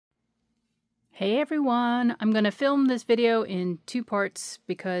Hey everyone, I'm going to film this video in two parts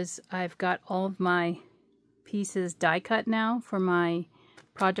because I've got all of my pieces die cut now for my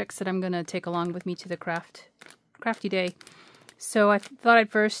projects that I'm going to take along with me to the crafty day. So I thought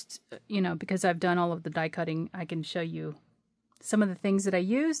I'd first, because I've done all of the die cutting, I can show you some of the things that I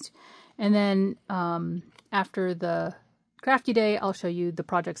used. And then after the crafty day, I'll show you the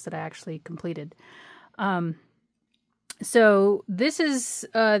projects that I actually completed. So this is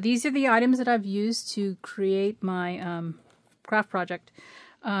these are the items that I've used to create my craft project,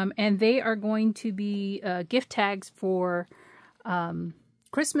 and they are going to be gift tags for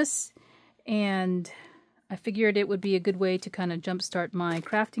Christmas, and I figured it would be a good way to kind of jumpstart my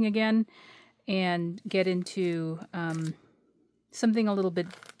crafting again and get into something a little bit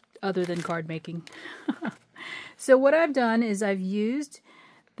other than card making. So what I've done is I've used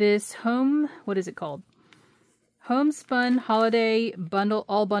this what is it called? Homespun Holiday Bundle,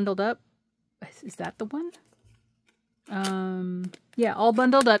 all bundled up. Is that the one? Yeah, all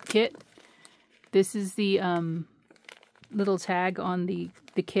bundled up kit. This is the little tag on the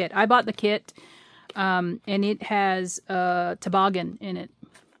kit. I bought the kit, and it has a tobogan in it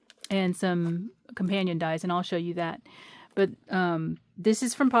and some companion dies, and I'll show you that. But this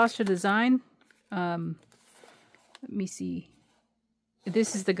is from Posture Design. Let me see.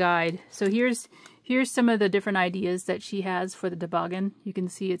 This is the guide. So here's some of the different ideas that she has for the toboggan. You can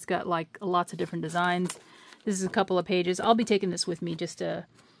see it's got like lots of different designs. This is a couple of pages. I'll be taking this with me just to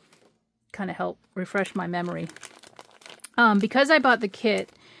kind of help refresh my memory. Because I bought the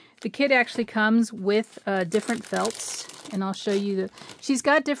kit actually comes with different felts, and I'll show you she's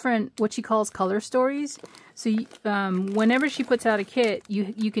got different, what she calls color stories. So whenever she puts out a kit,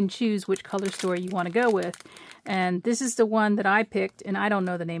 you can choose which color story you want to go with. And this is the one that I picked, and I don't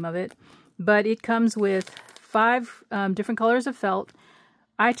know the name of it, but it comes with 5 different colors of felt.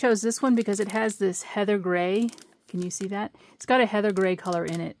 I chose this one because it has this heather gray. Can you see that? It's got a heather gray color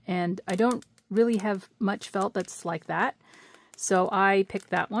in it, and I don't really have much felt that's like that. So I picked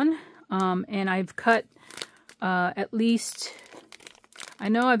that one, and I've cut at least, I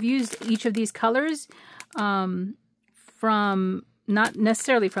know I've used each of these colors from, not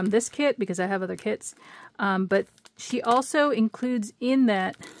necessarily from this kit because I have other kits, but she also includes in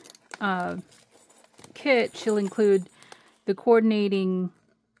that kit, she'll include the coordinating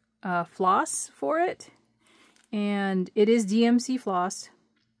floss for it, and it is DMC floss.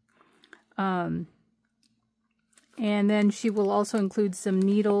 And then she will also include some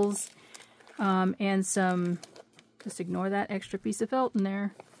needles and some, just ignore that extra piece of felt in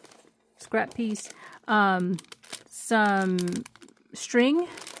there, scrap piece, some string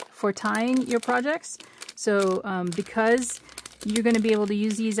for tying your projects. So because you're going to be able to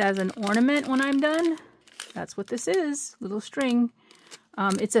use these as an ornament when I'm done, that's what this is, little string.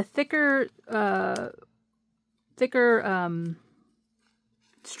 It's a thicker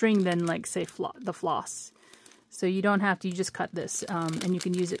string than, like, say, the floss. So you don't have to, you just cut this, and you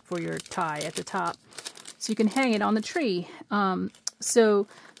can use it for your tie at the top. So you can hang it on the tree. So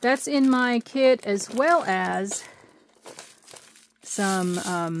that's in my kit, as well as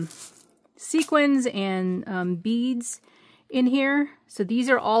some sequins and beads in here. So these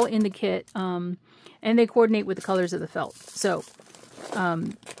are all in the kit, and they coordinate with the colors of the felt. So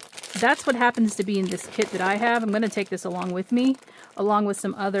that's what happens to be in this kit that I have. I'm going to take this along with me, along with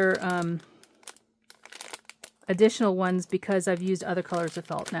some other additional ones because I've used other colors of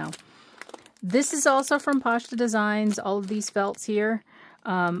felt now. This is also from Posture Designs, all of these felts here.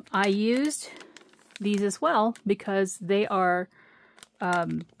 I used these as well because they are,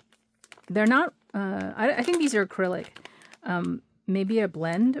 they're not, I think these are acrylic. Maybe a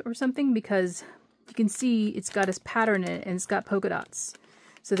blend or something, because you can see it's got this pattern in it and it's got polka dots.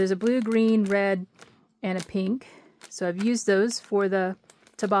 So there's a blue, green, red, and a pink. So I've used those for the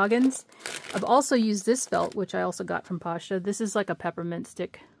toboggans. I've also used this felt, which I also got from Pasha. This is like a peppermint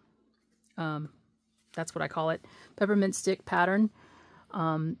stick. That's what I call it. Peppermint stick pattern.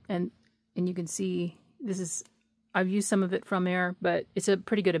 And you can see this is, I've used some of it from there, but it's a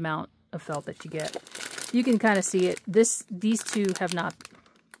pretty good amount of felt that you get. You can kind of see it. These two have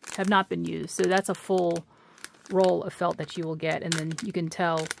not been used. So that's a full roll of felt that you will get. And then you can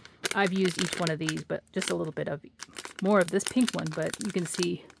tell I've used each one of these, but just a little bit of more of this pink one, but you can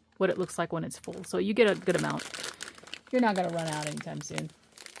see what it looks like when it's full. So you get a good amount. You're not going to run out anytime soon.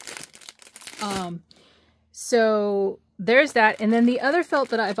 So there's that. And then the other felt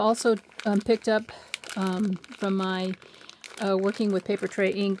that I've also picked up from my working with paper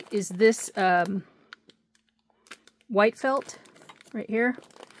tray ink is this white felt right here.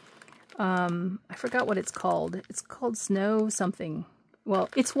 I forgot what it's called. It's called Snow something. Well,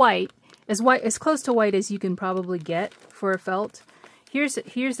 it's white. as close to white as you can probably get for a felt. Here's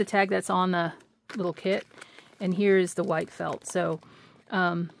the tag that's on the little kit, and here's the white felt. So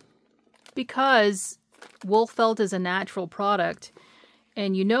because wool felt is a natural product,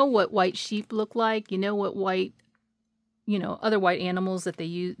 and you know what white sheep look like, you know what white, other white animals that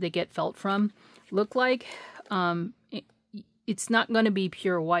they get felt from look like, it's not going to be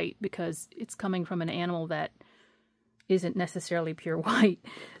pure white because it's coming from an animal that isn't necessarily pure white.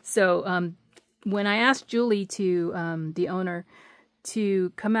 So when I asked Julie to, the owner,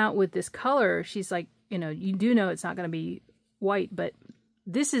 to come out with this color, she's like, you do know it's not going to be white, but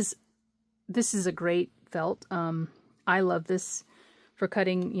this is a great felt. I love this for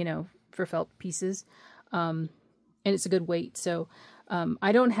cutting, for felt pieces. And it's a good weight. So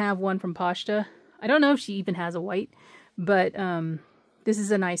I don't have one from Pashta. I don't know if she even has a white, but this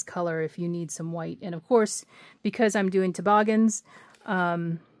is a nice color if you need some white. And of course, because I'm doing toboggans,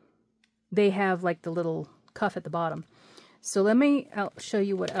 they have like the little cuff at the bottom. So I'll show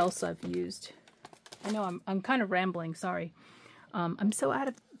you what else I've used. I know I'm kind of rambling, sorry. I'm so out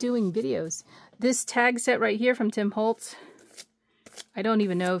of doing videos. This tag set right here from Tim Holtz, I don't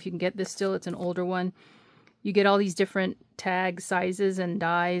even know if you can get this still. It's an older one. You get all these different tag sizes and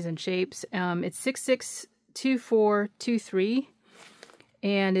dies and shapes. It's 662423,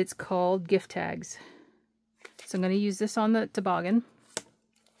 and it's called gift tags. So I'm going to use this on the toboggan.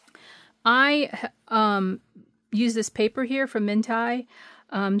 I use this paper here from Mintai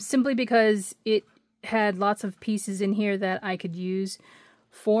simply because it had lots of pieces in here that I could use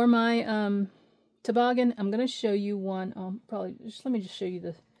for my toboggan. I'm going to show you one. Let me just show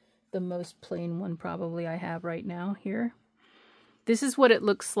you the most plain one probably I have right now here. This is what it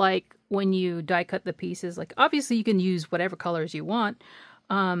looks like when you die cut the pieces. Like, obviously you can use whatever colors you want.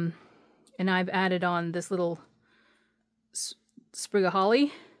 And I've added on this little sprig of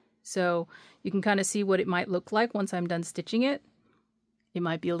holly. So you can kind of see what it might look like once I'm done stitching it. It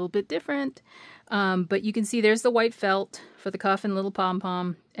might be a little bit different. But you can see there's the white felt for the cuff and little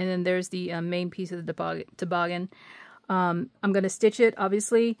pom-pom. And then there's the main piece of the toboggan. I'm going to stitch it,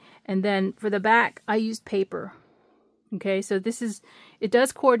 obviously. And then for the back, I used paper. Okay, so it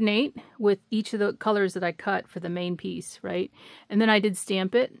does coordinate with each of the colors that I cut for the main piece, right? And then I did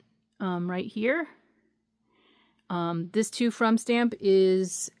stamp it right here. This To From stamp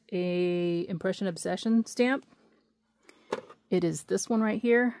is a Impression Obsession stamp. It is this one right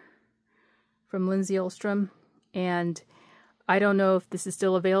here from Lindsay Olstrom. And I don't know if this is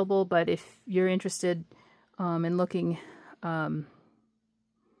still available, but if you're interested in looking, I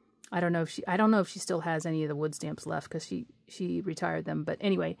don't know if she still has any of the wood stamps left because she retired them. But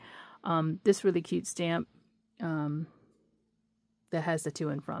anyway, this really cute stamp that has the To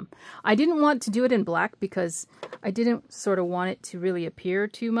and From. I didn't want to do it in black because I didn't sort of want it to really appear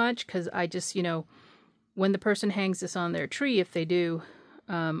too much, because I just, when the person hangs this on their tree, if they do,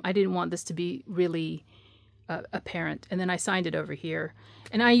 I didn't want this to be really apparent. And then I signed it over here.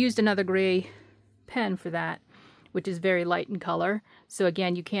 And I used another gray pen for that, which is very light in color. So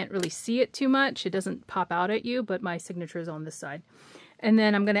again, you can't really see it too much. It doesn't pop out at you, but my signature is on this side. And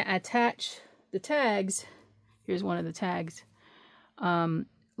then I'm going to attach the tags. Here's one of the tags.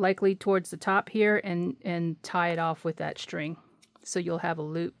 Likely towards the top here, and tie it off with that string. So you'll have a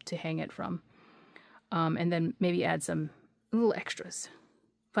loop to hang it from. And then maybe add some little extras,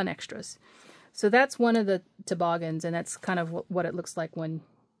 fun extras. So that's one of the toboggans, and that's kind of what it looks like when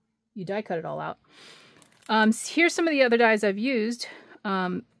you die cut it all out. Here's some of the other dies I've used.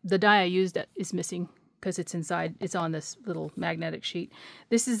 The die I used is missing because it's inside. It's on this little magnetic sheet.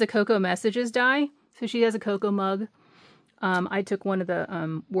 This is the Cocoa Messages die. So she has a cocoa mug. I took one of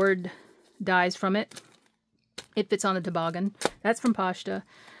the word dies from it. It fits on the toboggan. That's from Pashta.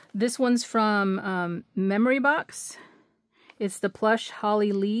 This one's from Memory Box. It's the plush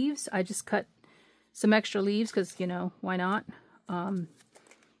holly leaves. I just cut some extra leaves because, why not? And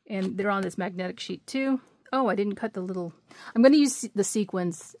they're on this magnetic sheet too. Oh, I didn't cut the little... I'm going to use the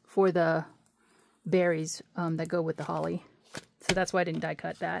sequins for the berries that go with the holly. So that's why I didn't die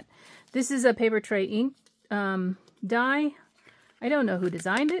cut that. This is a paper tray ink die. I don't know who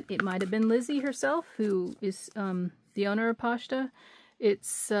designed it. It might have been Lizzie herself, who is the owner of Pashta. It's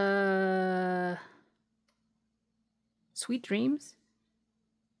Sweet Dreams.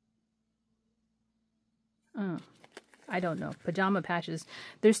 Oh, I don't know. Pajama Patches.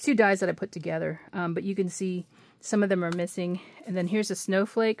 There's two dies that I put together, but you can see some of them are missing. And then here's a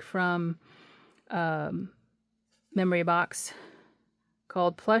snowflake from Memory Box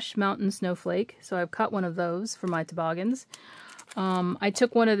called Plush Mountain Snowflake. So I've cut one of those for my toboggans. I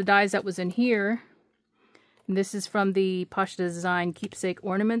took one of the dies that was in here And this is from the Pasha Design Keepsake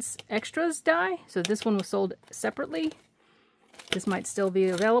Ornaments Extras die. So this one was sold separately. This might still be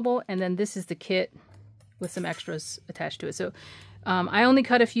available. And then this is the kit with some extras attached to it. So I only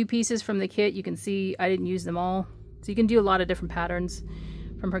cut a few pieces from the kit. You can see I didn't use them all. So you can do a lot of different patterns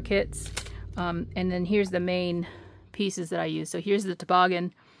from her kits. And then here's the main pieces that I use. So here's the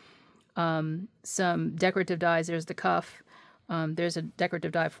toboggan, some decorative dies. There's the cuff. There's a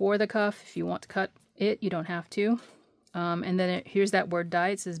decorative die for the cuff. If you want to cut it, you don't have to. And then here's that word die.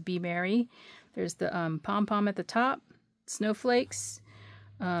 It says Be Merry. There's the pom-pom at the top, snowflakes.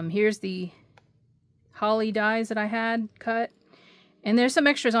 Here's the holly dies that I had cut. And there's some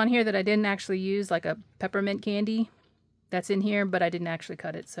extras on here that I didn't actually use, like a peppermint candy that's in here, but I didn't actually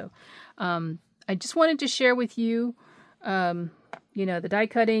cut it. So I just wanted to share with you, you know, the die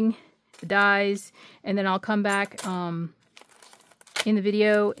cutting, the dies, and then I'll come back in the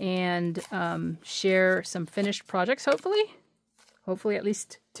video and share some finished projects, hopefully. Hopefully at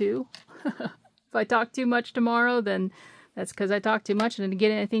least 2. If I talk too much tomorrow, then that's because I talk too much and didn't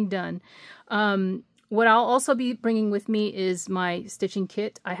get anything done. What I'll also be bringing with me is my stitching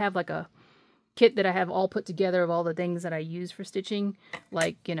kit. I have like a kit that I have all put together of all the things that I use for stitching,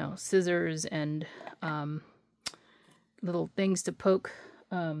 like, you know, scissors and little things to poke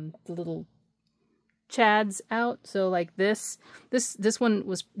the little chads out. So like this one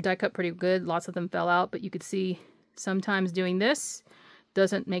was die cut pretty good. Lots of them fell out, but you could see sometimes doing this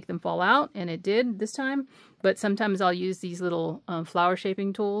doesn't make them fall out, and it did this time. But sometimes I'll use these little flower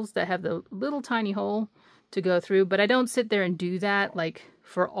shaping tools that have the little tiny hole to go through, but I don't sit there and do that like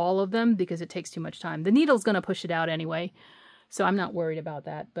for all of them because it takes too much time. The needle's gonna push it out anyway, so I'm not worried about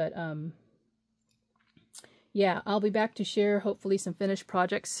that. But yeah, I'll be back to share hopefully some finished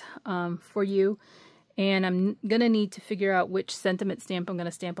projects for you. And I'm gonna need to figure out which sentiment stamp I'm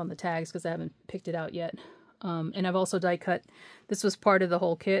gonna stamp on the tags because I haven't picked it out yet. And I've also die cut, this was part of the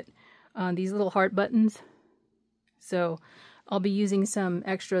whole kit, these little heart buttons. So I'll be using some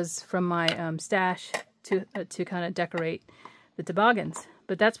extras from my stash to kind of decorate the toboggans.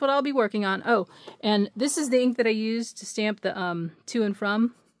 But that's what I'll be working on. Oh, and this is the ink that I used to stamp the To and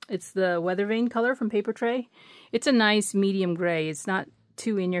From. It's the Weather Vane color from Paper Tray. It's a nice medium gray. It's not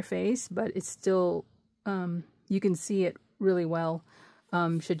too in your face, but it's still, you can see it really well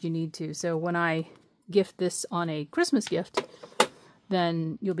should you need to. So when I gift this on a Christmas gift,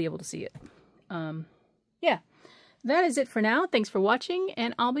 then you'll be able to see it. Yeah, that is it for now. Thanks for watching,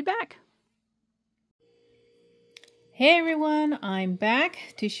 and I'll be back. Hey everyone, I'm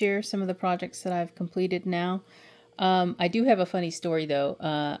back to share some of the projects that I've completed now. I do have a funny story though.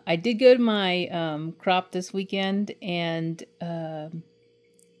 I did go to my crop this weekend, and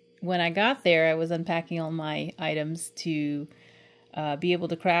when I got there, I was unpacking all my items to be able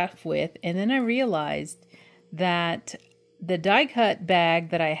to craft with, and then I realized that the die cut bag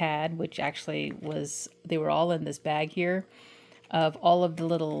that I had, which actually was, they were all in this bag here, of all of the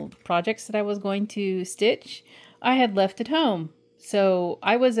little projects that I was going to stitch, I had left at home. So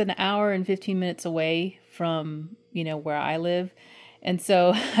I was an hour and 15 minutes away from, you know, where I live. And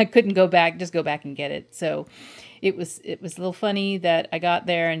so I couldn't go back, just go back and get it. So it was a little funny that I got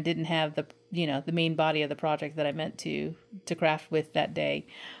there and didn't have the, you know, the main body of the project that I meant to craft with that day.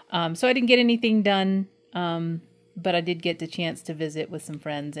 So I didn't get anything done, but I did get the chance to visit with some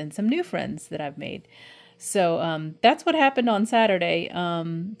friends and some new friends that I've made. So that's what happened on Saturday.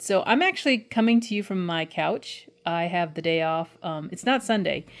 So I'm actually coming to you from my couch. I have the day off. It's not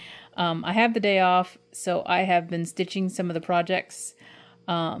Sunday. I have the day off, so I have been stitching some of the projects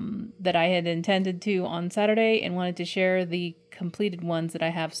that I had intended to on Saturday and wanted to share the completed ones that I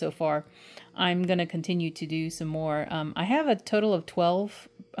have so far. I'm going to continue to do some more. I have a total of 12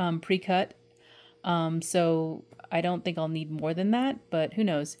 pre-cut, so I don't think I'll need more than that, but who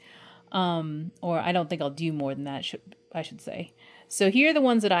knows. Or I don't think I'll do more than that, I should say. So here are the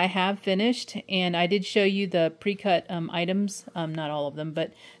ones that I have finished, and I did show you the pre-cut items, not all of them,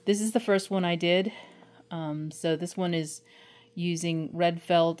 but this is the first one I did. So this one is using red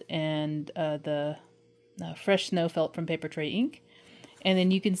felt and the fresh snow felt from Paper Tray ink. And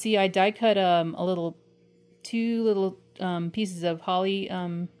then you can see I die cut two little pieces of holly,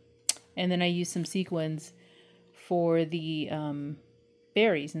 and then I used some sequins for the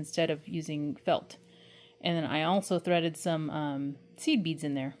berries instead of using felt. And then I also threaded some seed beads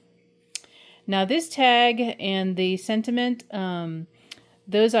in there. Now this tag and the sentiment,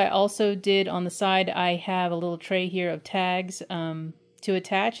 those I also did on the side. I have a little tray here of tags to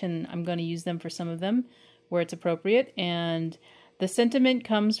attach, and I'm going to use them for some of them where it's appropriate. And the sentiment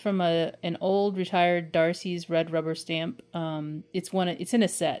comes from an old retired Darcy's red rubber stamp. It's in a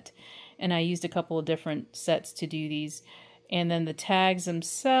set. and I used a couple of different sets to do these. And then the tags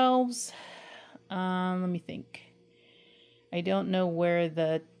themselves, let me think. I don't know where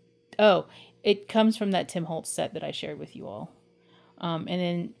the... Oh, it comes from that Tim Holtz set that I shared with you all. And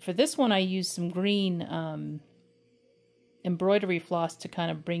then for this one, I used some green embroidery floss to kind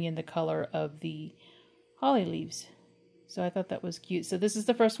of bring in the color of the holly leaves. So I thought that was cute. So this is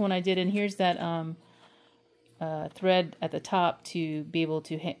the first one I did, and here's that thread at the top to be able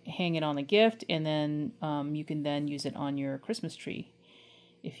to hang it on the gift, and then you can then use it on your Christmas tree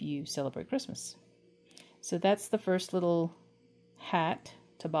if you celebrate Christmas. So that's the first little hat,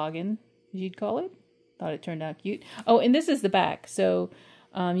 toboggan, as you'd call it. Thought it turned out cute. Oh, and this is the back. So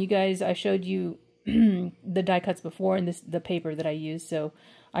you guys, I showed you the die cuts before, and this the paper that I used. So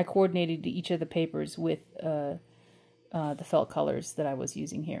I coordinated each of the papers with the felt colors that I was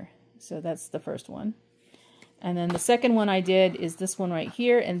using here. So that's the first one. And then the second one I did is this one right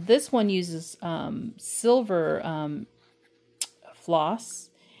here. And this one uses silver floss.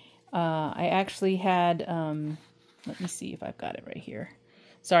 I actually had, let me see if I've got it right here.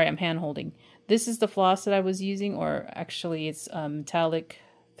 Sorry, I'm hand holding. This is the floss that I was using, or actually it's metallic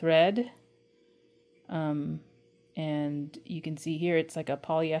thread. And you can see here it's like a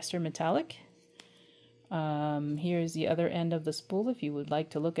polyester metallic. Here's the other end of the spool if you would like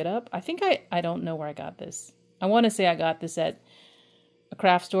to look it up. I think I don't know where I got this. I want to say I got this at a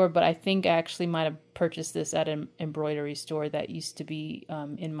craft store, but I think I actually might have purchased this at an embroidery store that used to be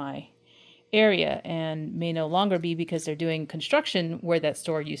in my area and may no longer be because they're doing construction where that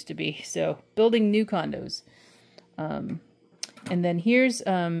store used to be. So building new condos. And then here's,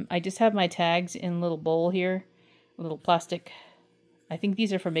 I just have my tags in a little bowl here, a little plastic. I think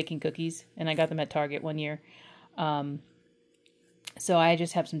these are for making cookies, and I got them at Target one year. So I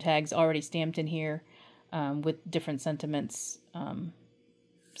just have some tags already stamped in here with different sentiments.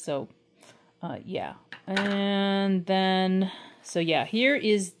 Yeah. And then, so yeah, here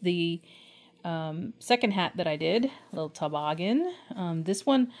is the second hat that I did, a little toboggan. This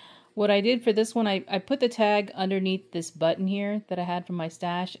one, what I did for this one, I put the tag underneath this button here that I had from my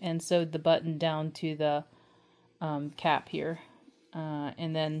stash and sewed the button down to the cap here.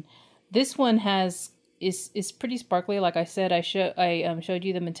 And then this one is pretty sparkly. Like I said, I showed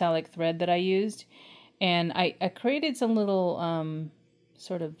you the metallic thread that I used, and I created some little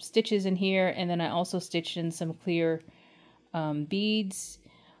sort of stitches in here, and then I also stitched in some clear beads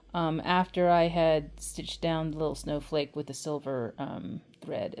after I had stitched down the little snowflake with the silver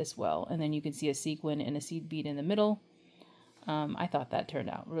thread as well. And then you can see a sequin and a seed bead in the middle. I thought that turned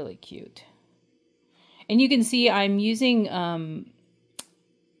out really cute. And you can see I'm using,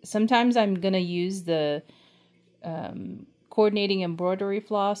 sometimes I'm going to use the coordinating embroidery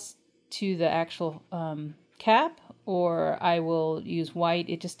floss to the actual cap, or I will use white.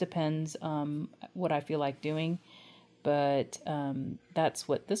 It just depends what I feel like doing. But that's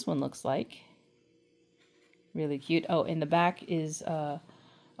what this one looks like. Really cute. Oh, and the back is a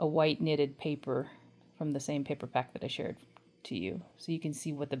white knitted paper from the same paper pack that I shared to you. So you can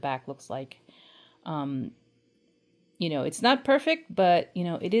see what the back looks like. You know, it's not perfect, but, you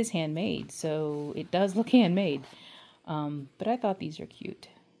know, it is handmade. So it does look handmade. But I thought these are cute.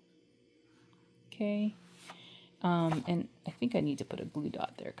 Okay. And I think I need to put a glue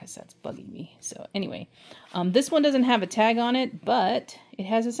dot there because that's bugging me. So anyway, this one doesn't have a tag on it, but it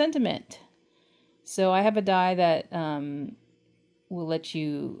has a sentiment. So I have a die that will let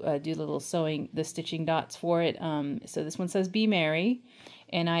you do little sewing, the stitching dots for it. So this one says Be Merry.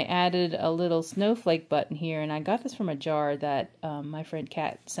 And I added a little snowflake button here. And I got this from a jar that my friend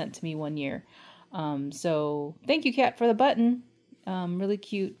Kat sent to me one year. So thank you, Kat, for the button. Really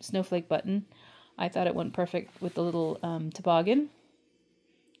cute snowflake button. I thought it went perfect with the little toboggan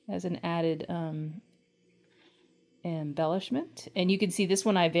as an added embellishment. And you can see this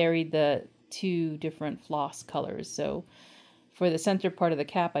one I varied the two different floss colors. So for the center part of the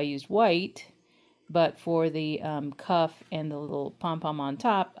cap I used white, but for the cuff and the little pom-pom on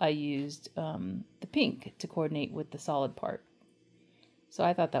top I used the pink to coordinate with the solid part. So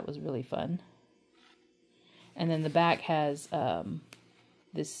I thought that was really fun. And then the back has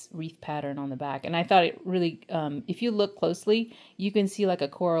this wreath pattern on the back. And I thought it really, if you look closely, you can see like a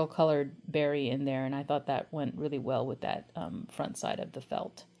coral colored berry in there. And I thought that went really well with that front side of the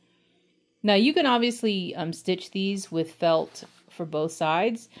felt. Now you can obviously stitch these with felt for both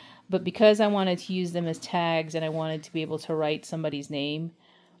sides, but because I wanted to use them as tags and I wanted to be able to write somebody's name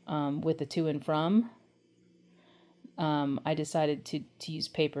with the to and from, I decided to use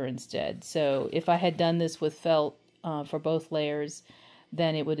paper instead. So if I had done this with felt for both layers,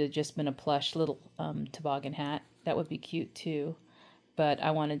 then it would have just been a plush little toboggan hat. That would be cute too. but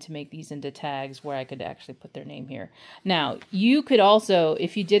I wanted to make these into tags where I could actually put their name here. Now, you could also,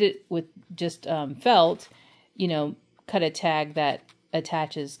 if you did it with just felt, you know, cut a tag that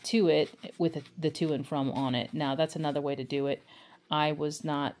attaches to it with the to and from on it. Now, that's another way to do it. I was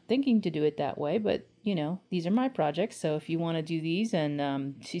not thinking to do it that way, but, you know, these are my projects. So if you want to do these,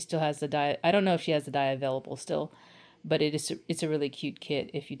 and she still has the die, I don't know if she has the die available still, but it's a really cute kit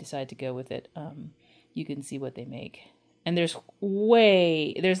if you decide to go with it. You can see what they make. And there's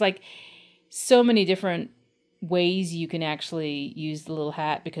like so many different ways you can actually use the little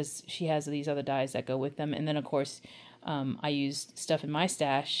hat, because she has these other dies that go with them. And then, of course, I used stuff in my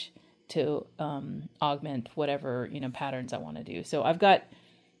stash to augment whatever, you know, patterns I want to do. So I've got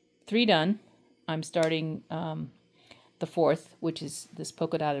 3 done. I'm starting the 4th, which is this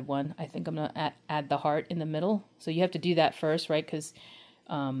polka dotted one. I think I'm going to add the heart in the middle. So you have to do that first, right? Because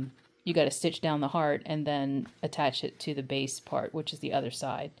you got to stitch down the heart and then attach it to the base part, which is the other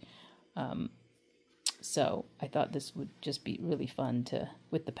side. So I thought this would just be really fun to,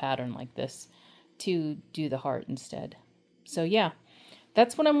 with the pattern like this, to do the heart instead. So yeah,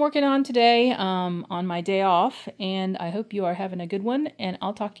 that's what I'm working on today on my day off, and I hope you are having a good one, and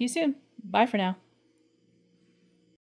I'll talk to you soon. Bye for now.